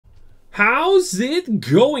How's it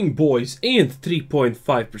going, boys? And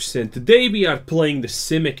 3.5%. Today we are playing the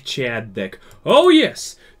Simic Chad deck. Oh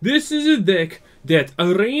yes, this is a deck that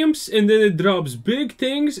ramps and then it drops big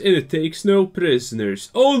things and it takes no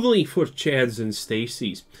prisoners. Only for Chads and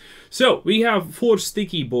Stacies. So, we have 4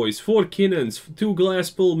 Sticky Boys, 4 Kinnans, 2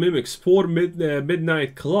 Glasspool Mimics, 4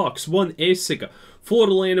 Midnight Clocks, 1 Esika, 4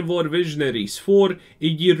 Llanowar Visionaries, 4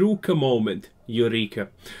 Eureka Moment, Eureka,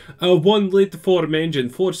 1 Lithoform Engine,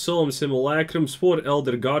 4 Solemn Simulacrums, 4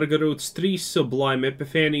 Elder Gargaroths, 3 Sublime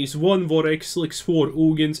Epiphanies, 1 Vorinclex, 4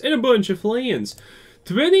 Ugins, and a bunch of lands.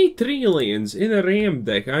 23 lands in a RAM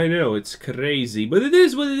deck. I know, it's crazy, but it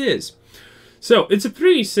is what it is. So, it's a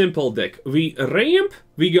pretty simple deck. We ramp,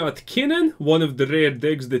 we got Kinnan, one of the rare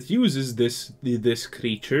decks that uses this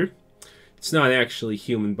creature. It's not actually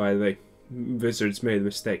human, by the way. Wizards made a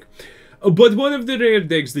mistake. But one of the rare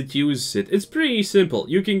decks that uses it. It's pretty simple.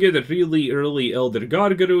 You can get a really early Elder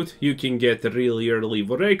Gargaroth, you can get a really early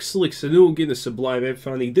Vorinclex, an Ugin, a Sublime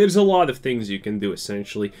Epiphany. There's a lot of things you can do,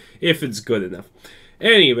 essentially, if it's good enough.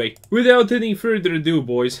 Anyway, without any further ado,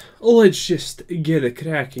 boys, let's just get a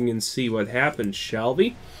cracking and see what happens, shall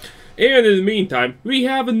we? And in the meantime, we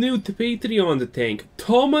have a new Patreon to thank,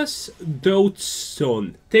 Thomas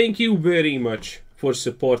Dotson. Thank you very much for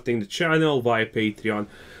supporting the channel via Patreon.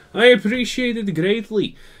 I appreciate it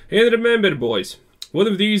greatly. And remember, boys, one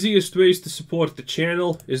of the easiest ways to support the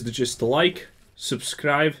channel is to just like,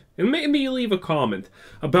 subscribe, and maybe leave a comment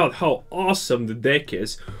about how awesome the deck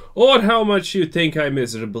is, or how much you think I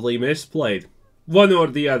miserably misplayed. One or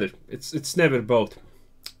the other. It's never both.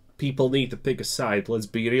 People need to pick a side, let's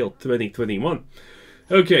be real, 2021.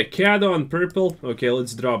 Okay, cat on purple. Okay,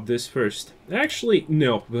 let's drop this first. Actually,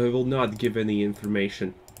 no, we will not give any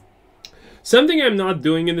information. Something I'm not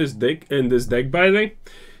doing in this deck, by the way,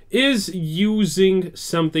 is using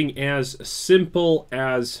something as simple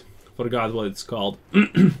as... forgot what it's called.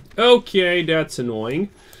 Okay, that's annoying.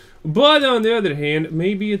 But on the other hand,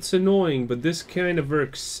 maybe it's annoying, but this kind of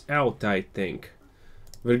works out, I think.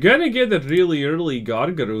 We're gonna get a really early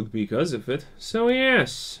Gargaroth because of it. So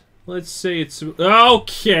yes, let's say it's...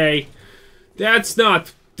 okay! That's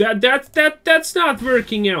not... That's not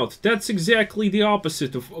working out. That's exactly the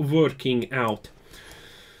opposite of working out.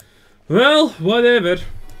 Well, whatever.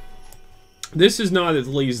 This is not at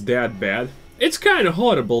least that bad. It's kind of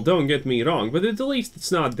horrible, don't get me wrong, but at least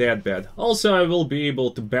it's not that bad. Also, I will be able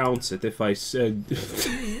to bounce it if I said...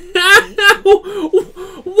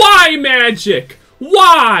 Why, Magic?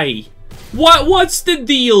 Why? What's the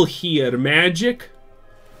deal here, Magic?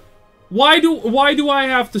 Why do I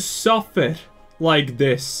have to suffer like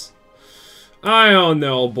this? I don't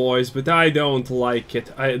know, boys, but I don't like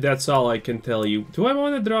it. That's all I can tell you. Do I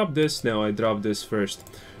want to drop this? No, I dropped this first.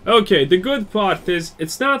 Okay, the good part is,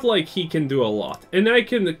 it's not like he can do a lot. And I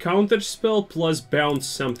can counterspell plus bounce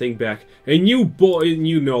something back. And you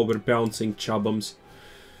know we're bouncing Chubbums.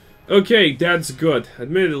 Okay, that's good.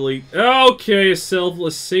 Admittedly. Okay, a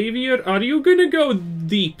Selfless Savior. Are you gonna go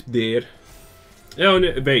deep there? Oh,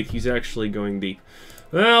 no, wait, he's actually going deep.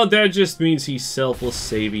 Well, that just means he's Selfless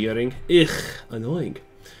Savioring. Ugh, annoying.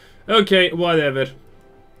 Okay, whatever.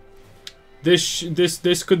 This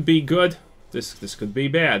could be good. This could be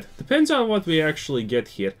bad. Depends on what we actually get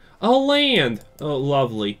here. A land! Oh,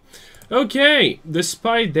 lovely. Okay,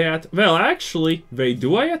 despite that... well, actually... wait,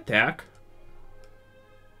 do I attack?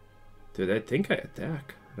 Did I think I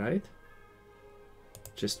attack, right?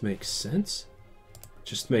 Just makes sense.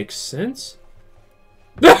 Just makes sense.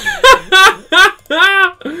 Come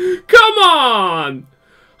on!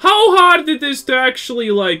 How hard it is to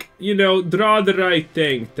actually, like, you know, draw the right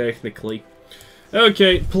thing, technically.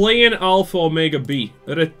 Okay, playing Alpha Omega B.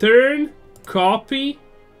 Return, copy,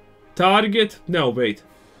 target... no, wait.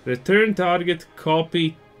 Return target,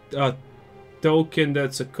 copy, token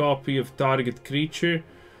that's a copy of target creature.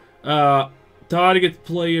 Target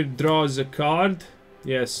player draws a card.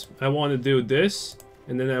 Yes, I want to do this.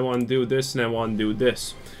 And then I want to do this, and I want to do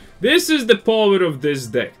this. This is the power of this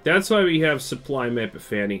deck. That's why we have Sublime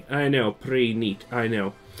Epiphany. I know, pretty neat, I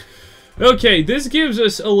know. Okay, this gives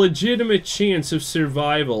us a legitimate chance of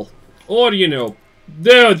survival. Or, you know,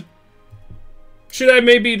 dude, should I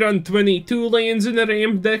maybe run 22 lands in a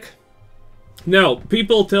ramp deck? No,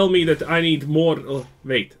 people tell me that I need more...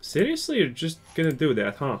 wait, seriously? You're just gonna do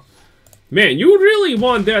that, huh? Man, you really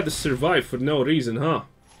want that to survive for no reason, huh?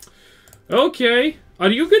 Okay, are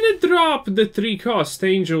you gonna drop the 3-cost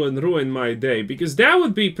Angel and ruin my day? Because that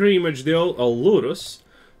would be pretty much the old Allurus.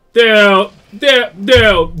 Dude,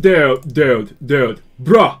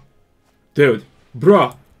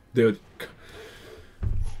 bruh, dude.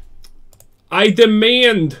 I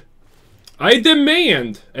demand I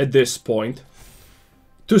demand, at this point,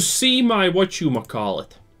 to see my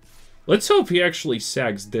whatchamacallit. Let's hope he actually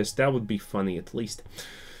sags this. That would be funny, at least.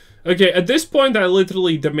 Okay, at this point, I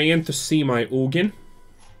literally demand to see my Ugin.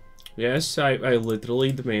 Yes, I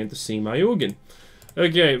literally demand to see my Ugin.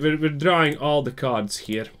 Okay, we're drawing all the cards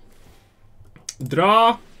here.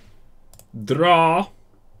 Draw. Draw.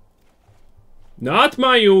 Not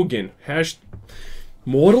my Ugin.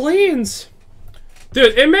 More lands.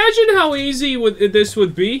 Dude, imagine how easy this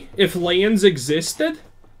would be if lands existed.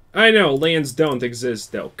 I know, lands don't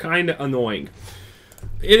exist though. Kinda annoying.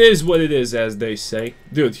 It is what it is, as they say.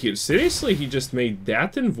 Dude, seriously, he just made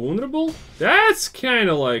that invulnerable? That's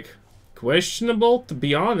kinda like questionable, to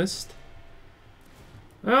be honest.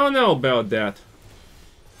 I don't know about that.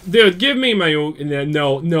 Dude, give me my Ugin.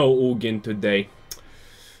 No Ugin today.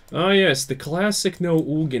 Oh yes, the classic no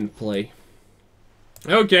Ugin play.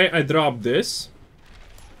 Okay, I dropped this.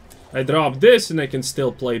 I drop this and I can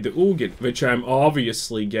still play the Ugin, which I'm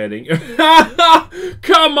obviously getting.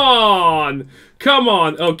 Come on! Come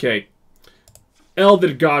on, okay.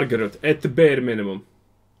 Elder Gargaroth at the bare minimum.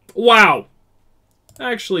 Wow!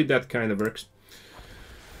 Actually, that kind of works.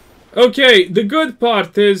 Okay, the good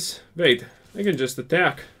part is... Wait, I can just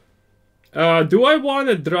attack. Do I want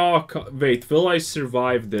to draw a wait, will I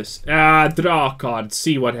survive this? Draw a card,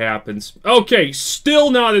 see what happens. Okay, still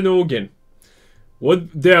not an Ugin.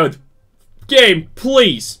 What, dude? Game,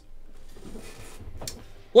 please.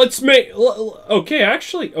 Let's make... Okay,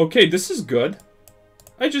 actually, okay, this is good.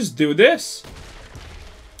 I just do this.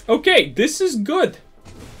 Okay, this is good.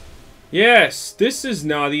 Yes, this is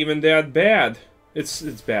not even that bad. It's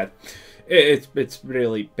bad. It's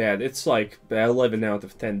really bad. It's like 11 out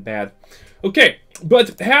of 10 bad. Okay,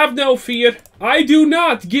 but have no fear. I do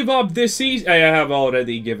not give up this easy. I have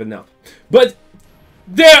already given up. But,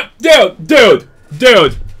 dude.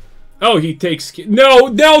 Oh, he takes...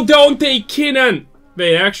 No, don't take Kinnan.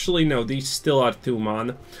 Wait, actually, no. These still are 2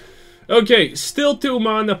 mana. Okay, still 2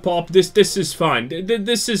 mana pop. This is fine.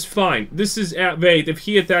 This is fine. This is... wait, if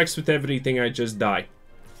he attacks with everything, I just die.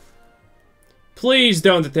 Please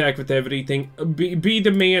don't attack with everything. Be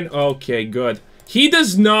the man. Okay, good. He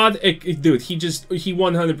does not... Dude, he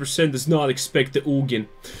 100% does not expect the Ugin.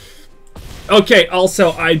 Okay,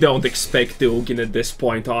 also, I don't expect the Ugin at this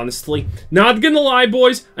point, honestly. Not gonna lie,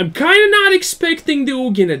 boys. I'm kinda not expecting the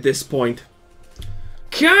Ugin at this point.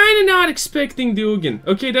 Kinda not expecting the Ugin.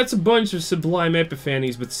 Okay, that's a bunch of Sublime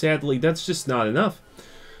Epiphanies, but sadly, that's just not enough.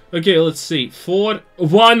 Okay, let's see.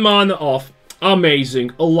 1 mana off.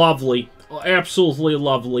 Amazing. Lovely. Absolutely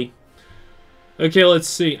lovely. Okay, let's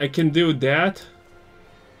see. I can do that.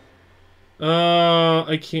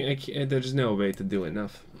 I can't. There's no way to do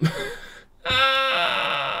enough.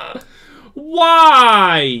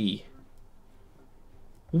 Why?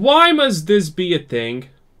 Why must this be a thing?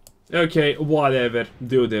 Okay, whatever.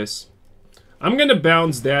 Do this. I'm gonna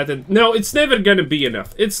bounce that and... No, it's never gonna be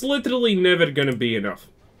enough. It's literally never gonna be enough.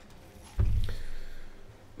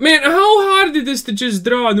 Man, how hard it is to just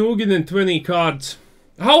draw an Ugin and 20 cards?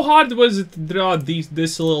 How hard was it to draw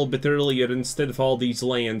this a little bit earlier instead of all these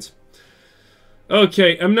lands?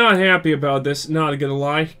 Okay, I'm not happy about this, not gonna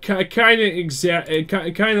lie.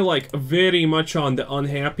 Kinda like very much on the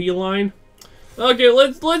unhappy line. Okay,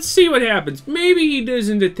 let's see what happens. Maybe he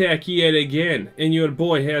doesn't attack yet again, and your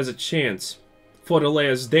boy has a chance for the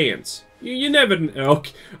last dance. You never know.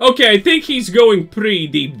 Okay, I think he's going pretty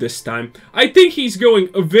deep this time. I think he's going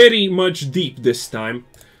very much deep this time.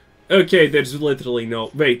 Okay, there's literally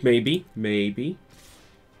no... Wait, maybe?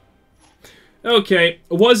 Okay,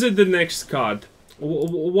 was it the next card?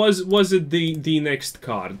 Was it the next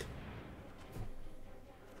card?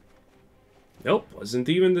 Nope, wasn't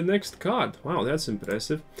even the next card. Wow, that's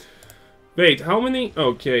impressive. Wait, how many?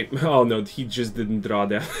 Okay. Oh no, he just didn't draw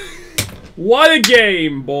that. What a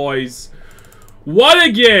game, boys! What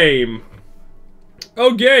a game!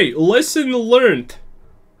 Okay, lesson learned.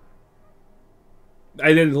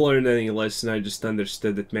 I didn't learn any lesson, I just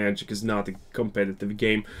understood that Magic is not a competitive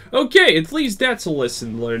game. Okay, at least that's a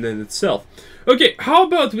lesson learned in itself. Okay, how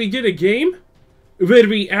about we get a game where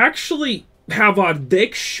we actually have our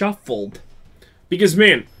deck shuffled? Because,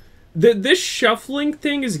 man, this shuffling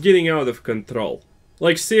thing is getting out of control.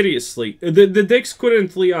 Like, seriously, the decks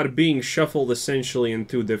currently are being shuffled essentially in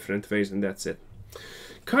 2 different ways, and that's it.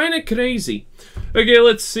 Kinda crazy. Okay,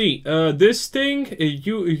 let's see. This thing,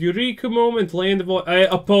 Eureka Moment, Land of...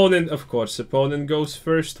 opponent, of course, opponent goes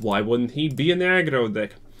first. Why wouldn't he be an aggro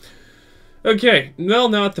deck? Okay, well,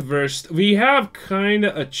 not the worst. We have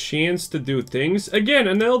kinda a chance to do things. Again,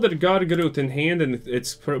 an Elder Gargaroth in hand, and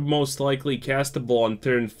it's most likely castable on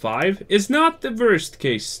turn 5, is not the worst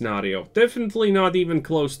case scenario. Definitely not even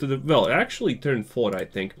close to the... well, actually turn 4, I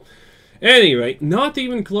think. Anyway, not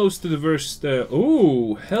even close to the worst...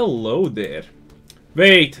 ooh, hello there.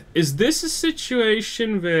 Wait, is this a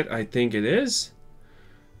situation where... I think it is?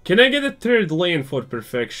 Can I get a third land for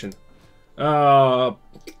perfection?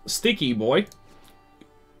 Sticky boy.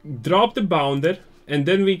 Drop the Bounder, and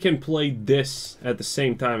then we can play this at the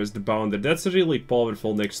same time as the Bounder. That's really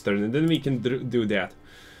powerful next turn, and then we can do that.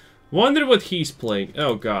 Wonder what he's playing.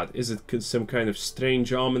 Oh god, is it some kind of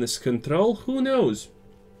strange ominous control? Who knows?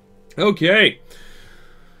 Okay.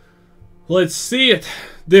 Let's see it.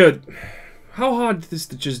 Dude, how hard it is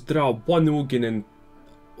to just draw one Ugin in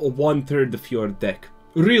 1/3 of your deck.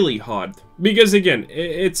 Really hard, because again,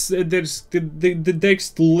 the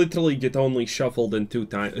decks literally get only shuffled in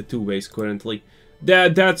two ways currently.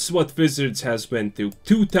 That's what Wizards has went to.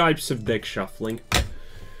 2 types of deck shuffling.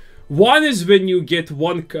 One is when you get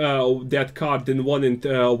that card in 1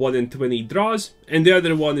 in 20 draws, and the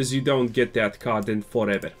other one is you don't get that card in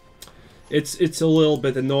forever. It's a little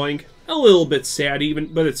bit annoying, a little bit sad even,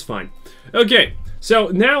 but it's fine. Okay. So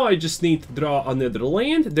now I just need to draw another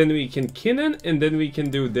land, then we can Kinnan, and then we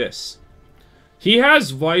can do this. He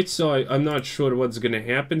has white, so I'm not sure what's gonna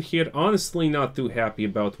happen here. Honestly, not too happy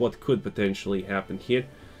about what could potentially happen here.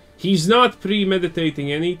 He's not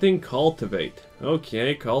premeditating anything. Cultivate.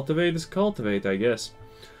 Okay, cultivate is cultivate, I guess.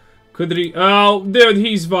 Could he... oh, dude,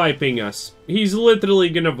 he's viping us. He's literally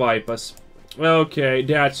gonna vipe us. Okay,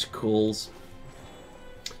 that's cool.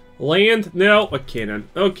 Land? No, a Kinnan.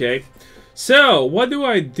 Okay. So, what do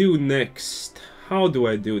I do next? How do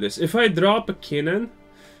I do this? If I drop a Kinnan,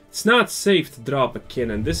 it's not safe to drop a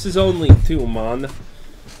Kinnan. This is only 2 mana.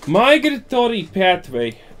 Migratory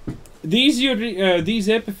Pathway. These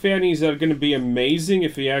Epiphanies are gonna be amazing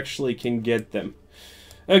if we actually can get them.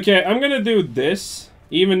 Okay, I'm gonna do this,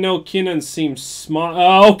 even though Kinnan seems smart.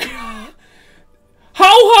 Oh, God.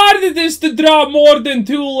 How hard it is to draw more than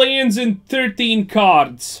 2 lands and 13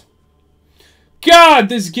 cards. God,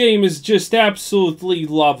 this game is just absolutely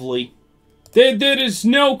lovely. There is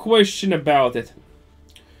no question about it.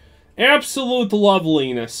 Absolute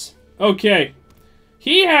loveliness. Okay.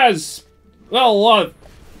 He has, well, a lot of...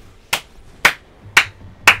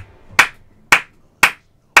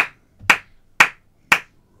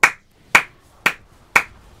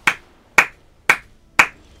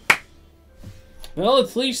 well,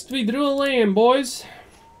 at least we drew a land, boys.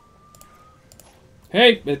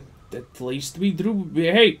 Hey, at least we drew...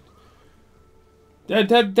 hey,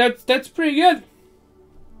 that's pretty good.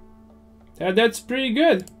 That's pretty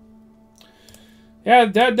good. Yeah,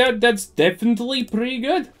 that's definitely pretty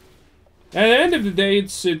good. At the end of the day,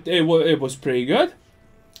 it was pretty good.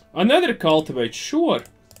 Another cultivate, sure.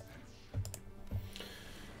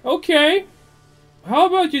 Okay. How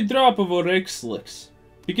about you drop a Vorinclex?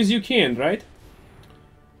 Because you can, right?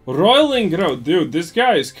 Roiling Growth, dude, this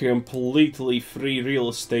guy is completely free real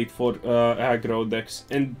estate for aggro decks,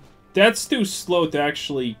 and that's too slow to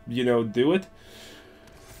actually, you know, do it.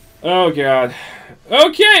 Oh god.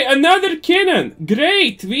 Okay, another Kinnan.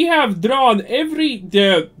 Great, we have drawn every...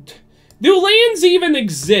 do lands even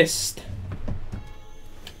exist?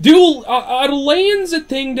 Are lands a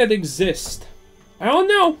thing that exist? I don't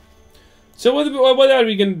know. So what are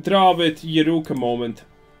we gonna draw with Eureka Moment?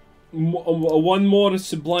 One more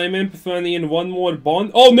Sublime Epiphany and one more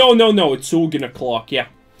Bond. Oh no, it's Ugin o'clock. Yeah,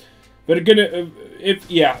 we're gonna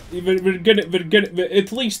we're gonna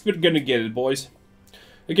at least we're gonna get it, boys.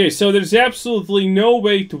 Okay, so there's absolutely no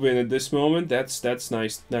way to win at this moment. That's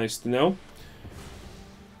nice to know.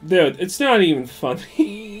 Dude, it's not even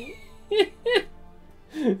funny.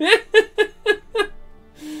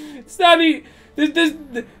 It's not even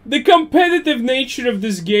the competitive nature of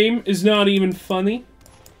this game is not even funny.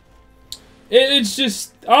 It's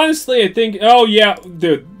just, honestly, I think, oh yeah,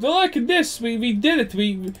 dude, look at this, we did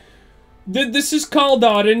it, this is called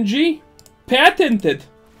RNG, patented.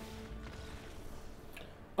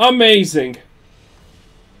 Amazing.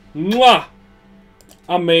 Mwah!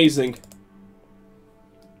 Amazing.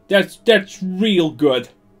 That's real good.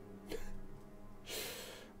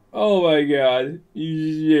 Oh my god,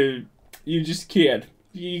 you just can't,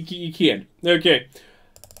 you can't, okay.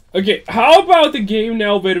 Okay, how about the game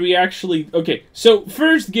now where we actually... okay, so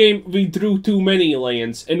first game, we drew too many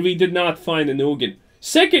lands, and we did not find an Ugin.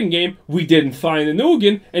 Second game, we didn't find an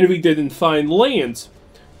Ugin, and we didn't find lands.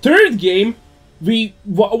 Third game,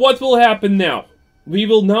 what will happen now? We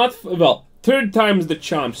will not... well, third time's the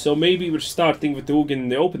charm, so maybe we're starting with Ugin in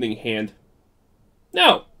the opening hand.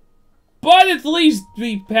 No. But at least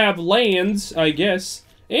we have lands, I guess.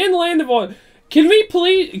 And Land of Oil. Can we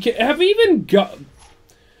please... have we even got...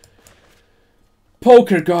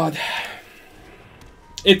 Poker God.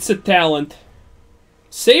 It's a talent.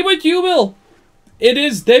 Say what you will. It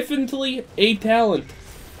is definitely a talent.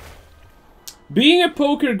 Being a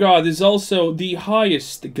poker god is also the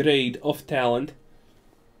highest grade of talent.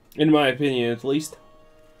 In my opinion, at least.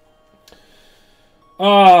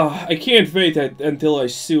 I can't wait until I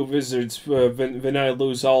sue Wizards when I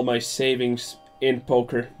lose all my savings in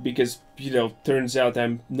poker. Because, you know, turns out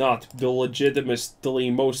I'm not the legitimately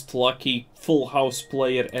most lucky full house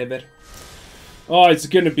player ever. Oh, it's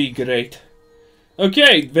gonna be great.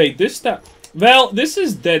 Okay, wait, this time... well, this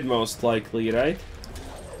is dead most likely, right?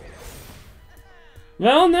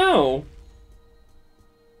 Well, no.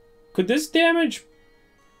 Could this damage...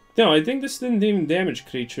 no, I think this didn't even damage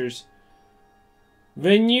creatures.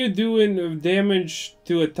 When you do damage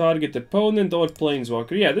to a target opponent or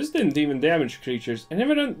planeswalker. Yeah, this didn't even damage creatures. I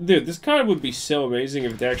never done... dude, this card would be so amazing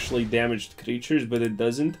if it actually damaged creatures, but it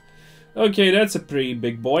doesn't. Okay, that's a pretty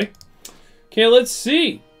big boy. Okay, let's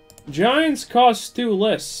see. Giants cost 2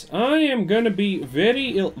 less. I am gonna be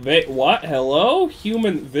very ill... wait, what? Hello?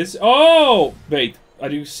 Human oh! Wait, are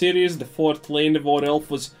you serious? The 4th Llanowar elf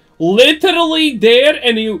was literally there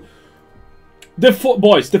and you...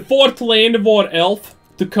 boys, the 4th Llanowar elf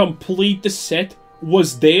to complete the set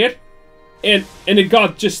was there and it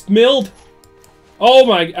got just milled. Oh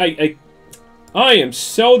my... I am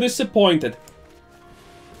so disappointed.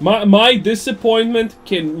 My disappointment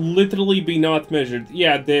can literally be not measured.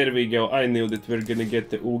 Yeah, there we go. I knew that we're gonna get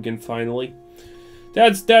the Ugin finally.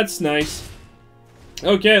 That's nice.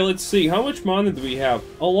 Okay, let's see. How much mana do we have?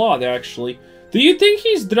 A lot, actually. Do you think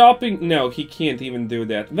he's dropping... no, he can't even do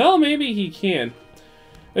that. Well, maybe he can.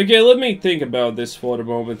 Okay, let me think about this for a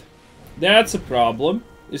moment. That's a problem.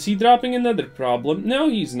 Is he dropping another problem? No,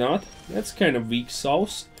 he's not. That's kind of weak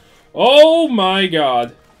sauce. Oh my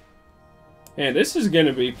god. And this is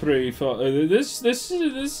gonna be pretty fun. This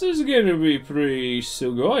is gonna be pretty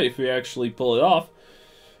sugoi if we actually pull it off.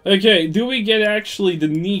 Okay, do we get actually the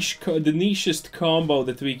nichest combo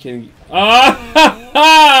that we can? Ah!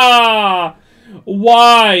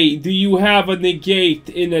 Why do you have a negate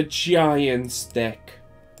in a Giants deck?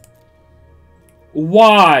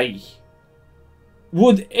 Why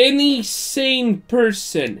would any sane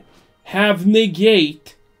person have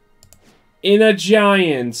negate in a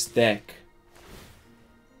Giants deck?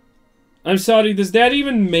 I'm sorry, does that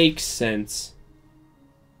even make sense?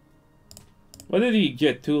 What did he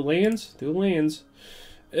get? 2 lands? 2 lands.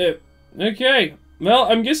 Okay. Well,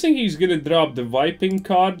 I'm guessing he's gonna drop the Viping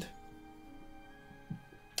card.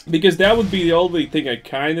 Because that would be the only thing I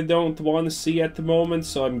kinda don't want to see at the moment,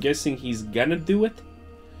 so I'm guessing he's gonna do it.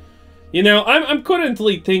 You know, I'm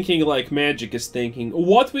currently thinking like Magic is thinking.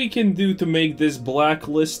 What we can do to make this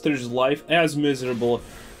Blacklister's life as miserable.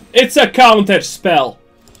 It's a counter spell!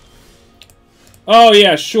 Oh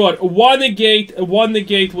yeah, sure. One negate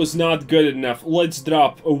was not good enough. Let's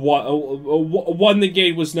drop one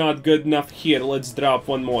negate was not good enough. Here, let's drop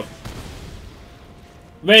one more.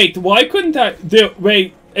 Wait, why couldn't I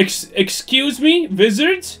wait, excuse me,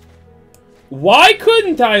 Wizards? Why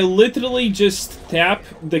couldn't I literally just tap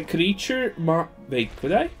the creature? Wait,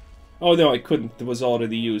 could I? Oh no, I couldn't. It was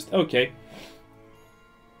already used. Okay.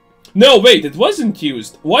 No, wait, it wasn't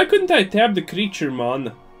used. Why couldn't I tap the creature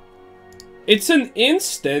mana? It's an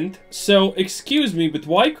instant, so excuse me, but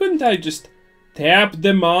why couldn't I just tap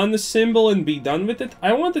the mana symbol and be done with it?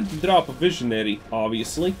 I wanted to drop a Visionary,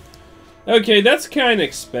 obviously. Okay, that's kinda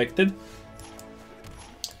expected.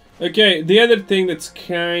 Okay, the other thing that's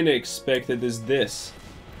kinda expected is this.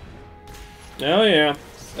 Oh yeah.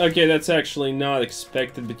 Okay, that's actually not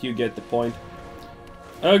expected, but you get the point.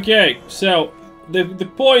 Okay, so...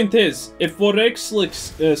 The point is, if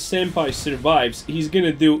Vorinclex Senpai survives, he's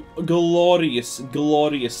gonna do glorious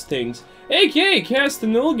things. AKA cast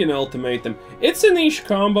an Ugin ultimatum. It's a niche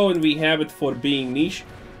combo and we have it for being niche.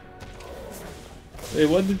 Wait,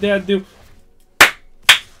 what did that do?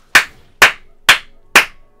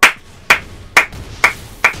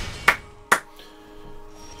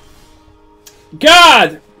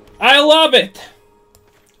 God! I love it!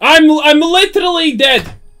 I'm literally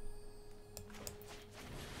dead!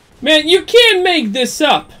 Man, you can't make this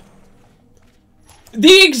up!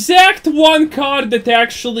 The exact one card that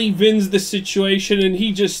actually wins the situation and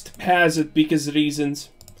he just has it because reasons.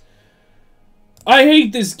 I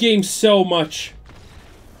hate this game so much.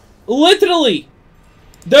 Literally!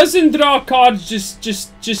 Doesn't draw cards,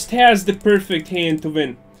 just has the perfect hand to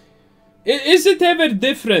win. Is it ever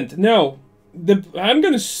different? No. I'm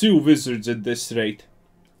gonna sue Wizards at this rate.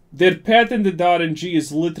 Their patented RNG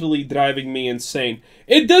is literally driving me insane.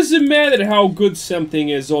 It doesn't matter how good something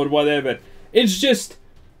is or whatever. It's just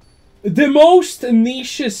the most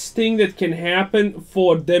nichest thing that can happen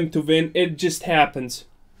for them to win. It just happens.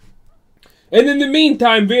 And in the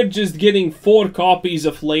meantime, we're just getting 4 copies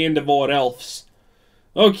of Llanowar Elves.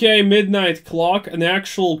 Okay, Midnight Clock, an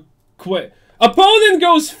actual opponent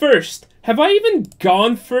goes first. Have I even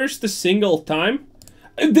gone first a single time?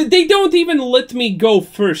 They don't even let me go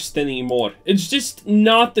first anymore. It's just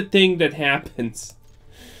not the thing that happens.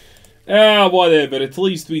 Whatever. At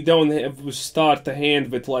least we don't have to start a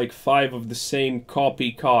hand with like 5 of the same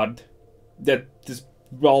copy card. That is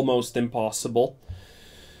almost impossible.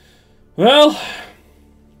 Well,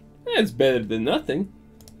 that's better than nothing.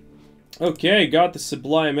 Okay, got the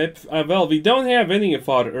Sublime Epiphany. Well, we don't have any of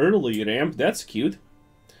our early ramp. That's cute.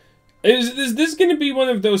 Is this gonna be one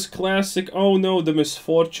of those classic, oh no, the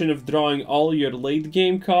misfortune of drawing all your late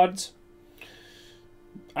game cards?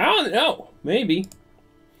 I don't know. Maybe.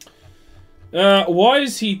 Why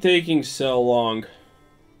is he taking so long?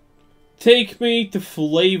 Take me to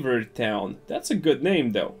Flavor Town. That's a good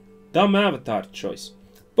name, though. Dumb avatar choice.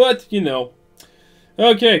 But, you know.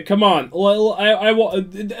 Okay, come on.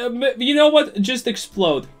 You know what? Just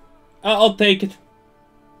explode. I'll take it.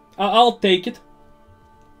 I'll take it.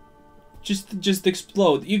 Just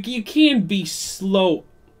explode. You can't be slow.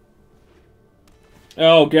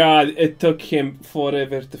 Oh god, it took him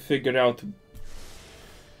forever to figure out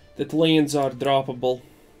that lands are droppable.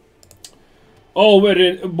 Oh,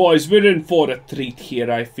 boys, we're in for a treat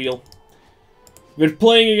here, I feel. We're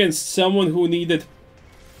playing against someone who needed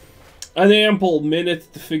an ample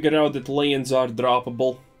minute to figure out that lands are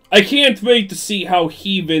droppable. I can't wait to see how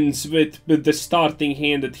he wins with the starting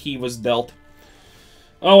hand that he was dealt.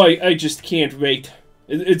 Oh, I just can't wait.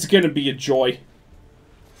 It's gonna be a joy.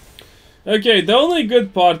 Okay, the only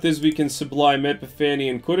good part is we can Sublime Epiphany,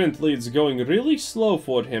 and currently it's going really slow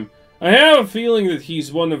for him. I have a feeling that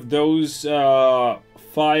he's one of those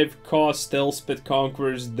 5-cost Elspeth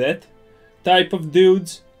Conqueror's Death type of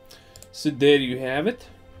dudes. So there you have it.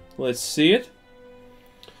 Let's see it.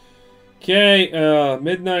 Okay,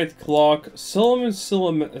 Midnight Clock, Solemn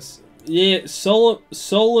Simulacrum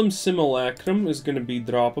is gonna be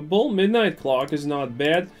droppable. Midnight Clock is not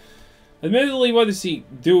bad. Admittedly, what does he?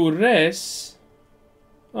 Duress?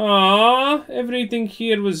 Ah, everything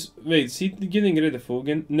here was... Wait, is he getting rid of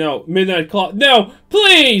Ugin? No, Midnight Clock. No,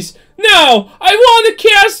 please! No! I want to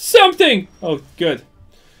cast something! Oh, good.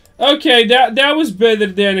 Okay, that was better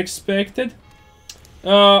than expected.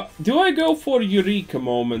 Do I go for Eureka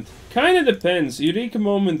Moment? Kinda depends. Eureka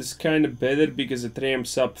Moment is kinda better because it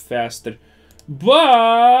ramps up faster. But...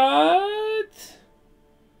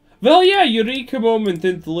 well, yeah, Eureka Moment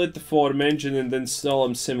into Lithoform Engine and then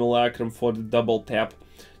Solemn Simulacrum for the double tap.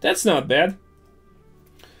 That's not bad.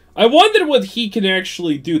 I wonder what he can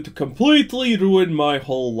actually do to completely ruin my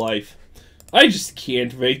whole life. I just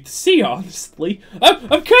can't wait to see, honestly. I'm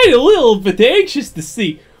kinda a little bit anxious to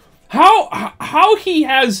see how he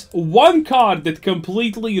has one card that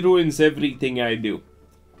completely ruins everything I do.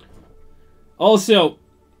 Also,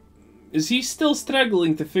 is he still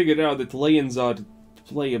struggling to figure out that lands are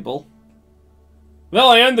playable? Well,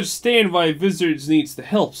 I understand why Wizards needs to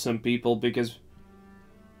help some people, because...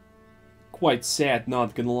 quite sad,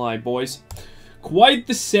 not gonna lie, boys. Quite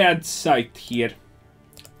the sad sight here.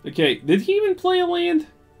 Okay, did he even play a land?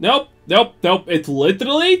 Nope, nope, nope. It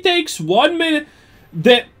literally takes 1 minute.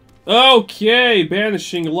 Okay,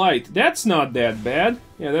 Banishing Light. That's not that bad.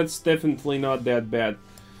 Yeah, that's definitely not that bad.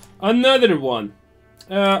 Another one.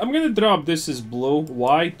 I'm gonna drop this as blue.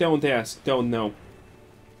 Why? Don't ask. Don't know.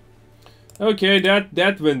 Okay,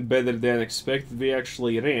 that went better than expected. We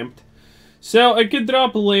actually ramped. So, I could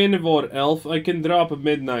drop a Llanowar Elf, I can drop a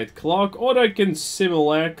Midnight Clock, or I can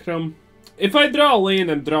Simulacrum. If I draw a land,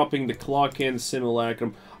 I'm dropping the Clock and the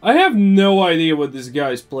Simulacrum. I have no idea what this guy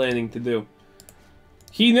is planning to do.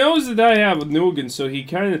 He knows that I have a Ugin, so he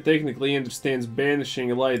kinda technically understands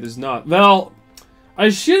Banishing Light is not... well, I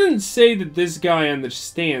shouldn't say that this guy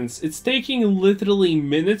understands. It's taking literally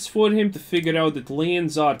minutes for him to figure out that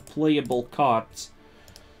lands are playable cards.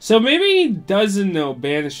 So maybe he doesn't know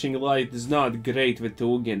Banishing Light is not great with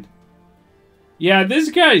Ugin. Yeah, this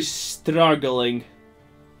guy's struggling.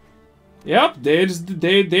 Yep, there's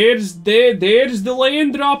the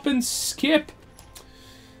land drop and skip.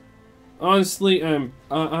 Honestly,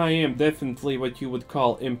 I am definitely what you would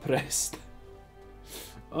call impressed.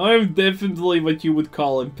 I'm definitely what you would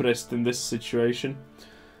call impressed in this situation.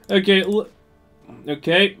 Okay,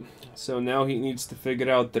 okay. So now he needs to figure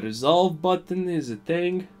out the resolve button is a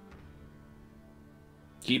thing.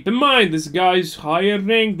 keep in mind, this guy's higher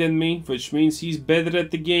ranked than me, which means he's better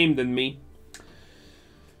at the game than me.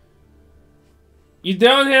 You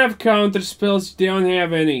don't have counter spells, you don't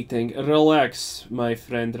have anything. Relax, my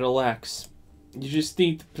friend, relax. You just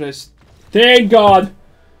need to press... Thank God!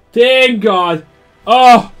 Thank God!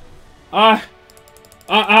 Oh! My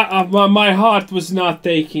heart was not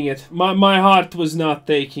taking it. My heart was not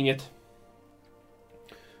taking it.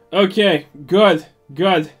 Okay, good,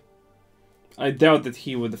 good. I doubt that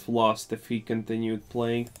he would have lost if he continued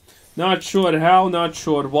playing. Not sure how, not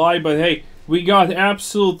sure why, but hey, we got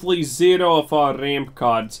absolutely 0 of our ramp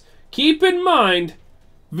cards. Keep in mind,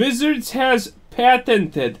 Wizards has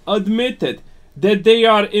patented, admitted, that they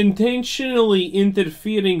are intentionally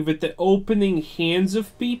interfering with the opening hands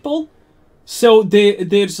of people, so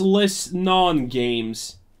there's less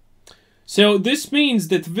non-games. So this means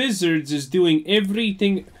that Wizards is doing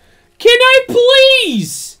everything... Can I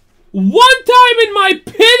please, one time in my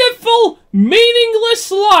pitiful, meaningless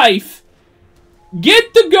life,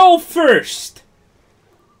 get to go first?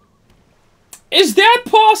 Is that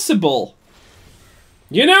possible?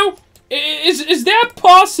 You know, is that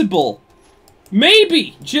possible?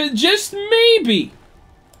 Maybe, just maybe.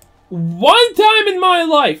 One time in my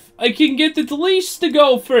life, I can get at least to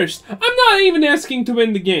go first. I'm not even asking to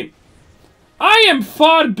win the game. I am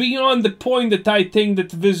far beyond the point that I think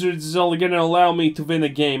that Wizards is only gonna allow me to win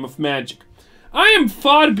a game of Magic. I am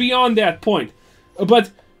far beyond that point.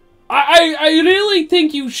 But I really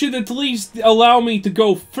think you should at least allow me to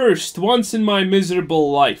go first once in my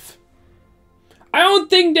miserable life. I don't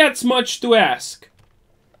think that's much to ask.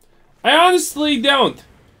 I honestly don't.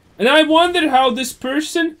 And I wonder how this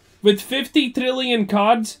person with 50 trillion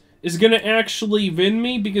cards is gonna actually win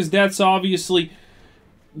me, because that's obviously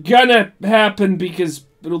gonna happen, because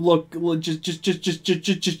look,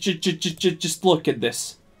 just look at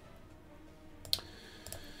this.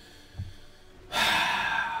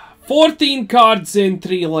 14 cards in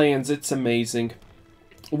 3 lands, it's amazing.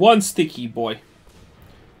 1 sticky boy.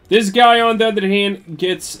 This guy, on the other hand,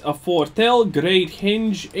 gets a Foretell, Great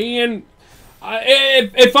Hinge, and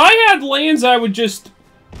if I had lands, I would just...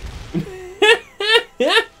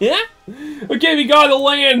 Okay, we got a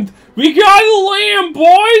land. We got a land,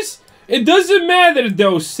 boys! It doesn't matter,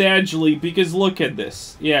 though, sagely, because look at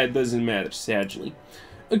this. Yeah, it doesn't matter, sagely.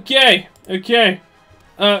 Okay, okay.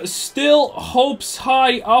 Still hopes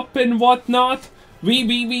high up and whatnot.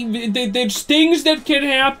 There's things that can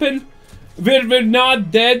happen. We're not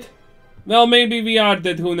dead. Well, maybe we are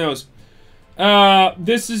dead, who knows.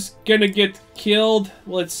 This is gonna get killed.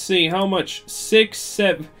 Let's see, how much? 6,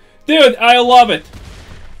 7... Dude, I love it.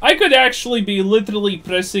 I could actually be literally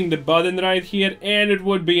pressing the button right here, and it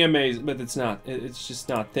would be amazing. But it's not. It's just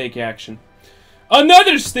not. Take action.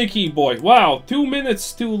 Another sticky boy. Wow, 2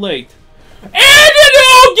 minutes too late. And an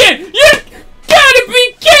Ugin! You gotta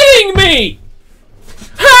be kidding me!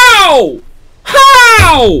 How?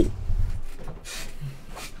 How?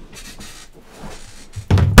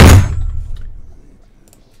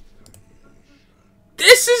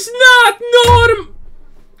 This is not norm.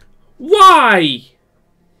 Why?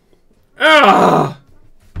 Ah!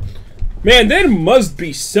 Man, there must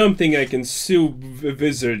be something I can sue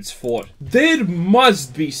Wizards for. There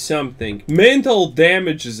must be something. Mental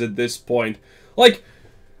damages at this point. Like,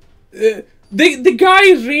 the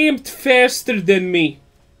guy ramped faster than me.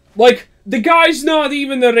 Like, the guy's not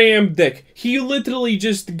even a ramp deck. He literally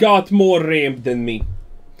just got more ramp than me.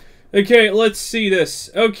 Okay, let's see this.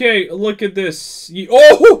 Okay, look at this.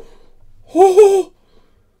 Oh! Oh!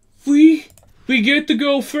 We get to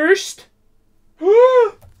go first?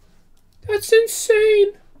 That's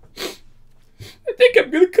insane. I think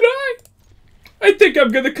I'm gonna cry. I think I'm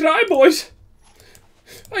gonna cry, boys.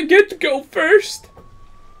 I get to go first.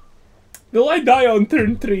 Will I die on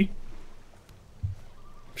turn 3?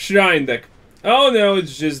 Shrine deck. Oh no,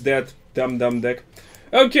 it's just that dumb deck.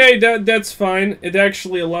 Okay, that's fine. It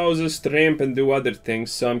actually allows us to ramp and do other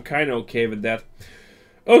things, so I'm kinda okay with that.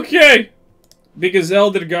 Okay! Because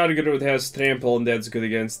Elder Gargaroth has trample, and that's good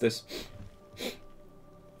against this.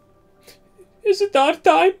 Is it our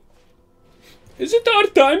time? Is it our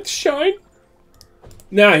time to shine?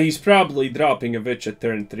 Nah, he's probably dropping a Witch at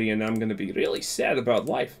turn 3, and I'm gonna be really sad about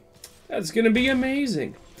life. That's gonna be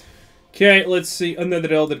amazing. Okay, let's see.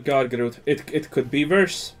 Another Elder Gargaroth. It could be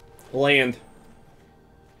verse. Land.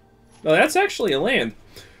 Well, that's actually a land.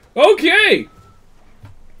 Okay!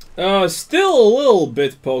 Still a little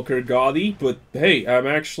bit poker gaudy, but hey, I'm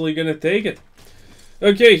actually gonna take it.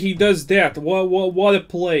 Okay, he does that. What a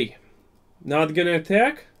play. Not gonna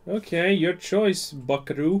attack? Okay, your choice,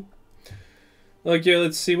 buckaroo. Okay,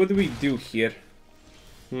 let's see. What do we do here?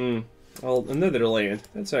 Oh, another land.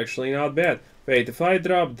 That's actually not bad. Wait, if I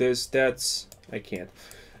drop this, that's... I can't.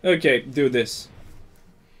 Okay, do this.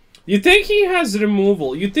 You think he has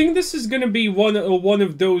removal? You think this is gonna be one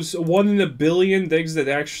of those 1 in a billion decks that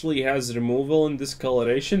actually has removal and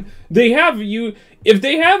discoloration? They have if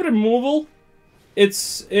they have removal,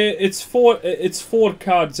 it's 4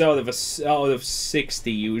 cards out of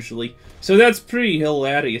 60 usually. So that's pretty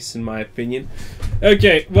hilarious in my opinion.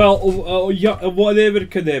 Okay, well, yeah, whatever,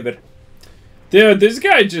 whatever. Dude, this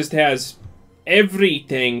guy just has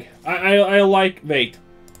everything. I like. Wait.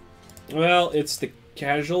 Well, it's the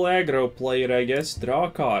casual aggro player, I guess. Draw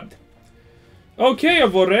a card. Okay, a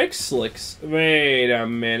Vorinclex. Wait a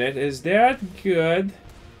minute. Is that good?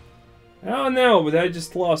 I don't know, but I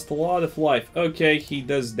just lost a lot of life. Okay, he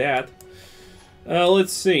does that.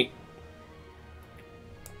 Let's see.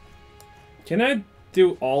 Can I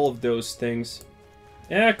do all of those things?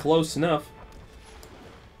 Yeah, close enough.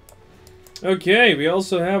 Okay, we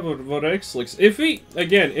also have a Vorinclex. If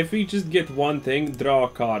we just get one thing, draw a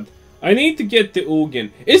card. I need to get the Ugin.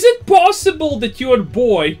 Is it possible that your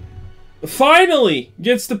boy finally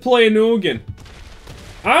gets to play an Ugin?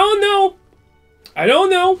 I don't know. I don't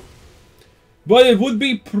know. But it would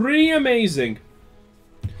be pretty amazing.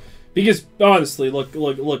 Because honestly, look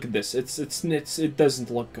at this. It doesn't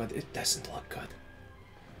look good. It doesn't look good.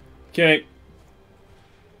 Okay.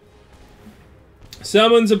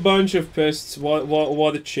 Summons a bunch of pests.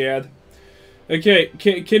 What a chad. Okay,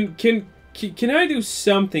 can I do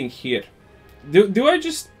something here? Do I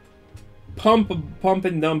just pump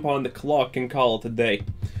and dump on the clock and call it a day?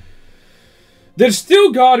 There's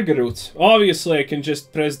still Gargaroth. Obviously, I can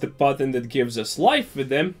just press the button that gives us life with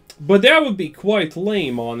them, but that would be quite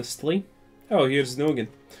lame, honestly. Oh, here's Ugin.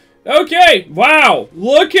 Okay, wow,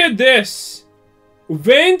 look at this.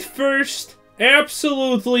 Went first,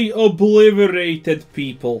 absolutely obliterated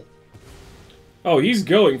people. Oh, he's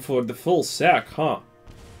going for the full sack, huh?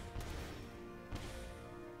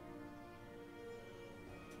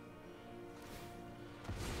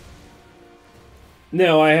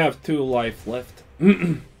 No, I have 2 life left.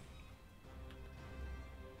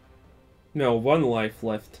 No, 1 life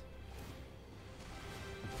left.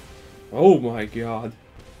 Oh my god.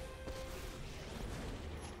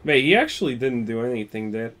 Wait, he actually didn't do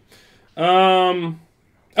anything there. Oh,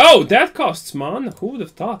 that costs mana. Who would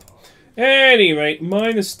have thought? Anyway,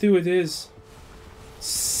 -2 it is.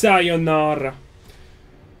 Sayonara.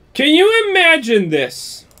 Can you imagine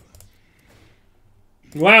this?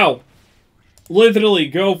 Wow. Literally,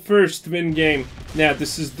 go first, win game. Nah,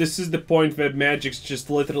 this is the point where Magic's just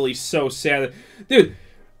literally so sad. Dude,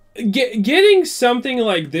 getting something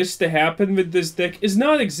like this to happen with this deck is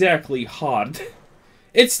not exactly hard.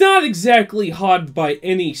 It's not exactly hard by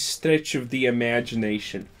any stretch of the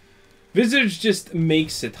imagination. Wizards just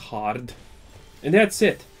makes it hard. And that's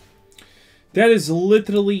it. That is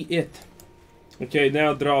literally it. Okay,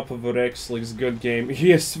 now drop of a Vorinclex. Good game.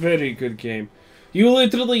 Yes, very good game. You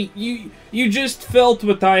literally, you just felt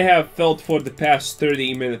what I have felt for the past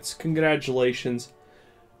 30 minutes. Congratulations.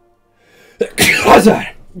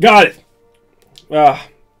 Got it.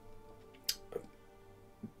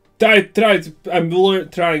 I'm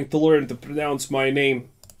trying to learn to pronounce my name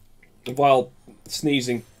while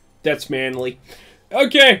sneezing. That's manly.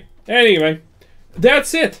 Okay, anyway.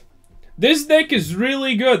 That's it. This deck is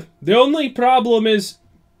really good. The only problem is...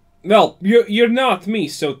 Well, you're not me,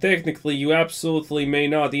 so technically you absolutely may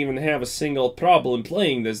not even have a single problem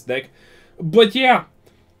playing this deck. But yeah,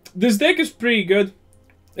 this deck is pretty good.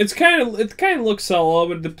 It kind of looks all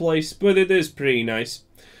over the place, but it is pretty nice.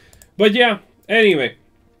 But yeah, anyway,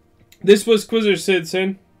 this was Quizzer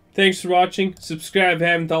Citizen. Thanks for watching. Subscribe if you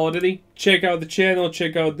haven't already. Check out the channel,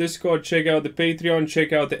 check out Discord, check out the Patreon,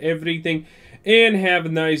 check out the everything, and have a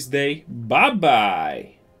nice day. Bye bye.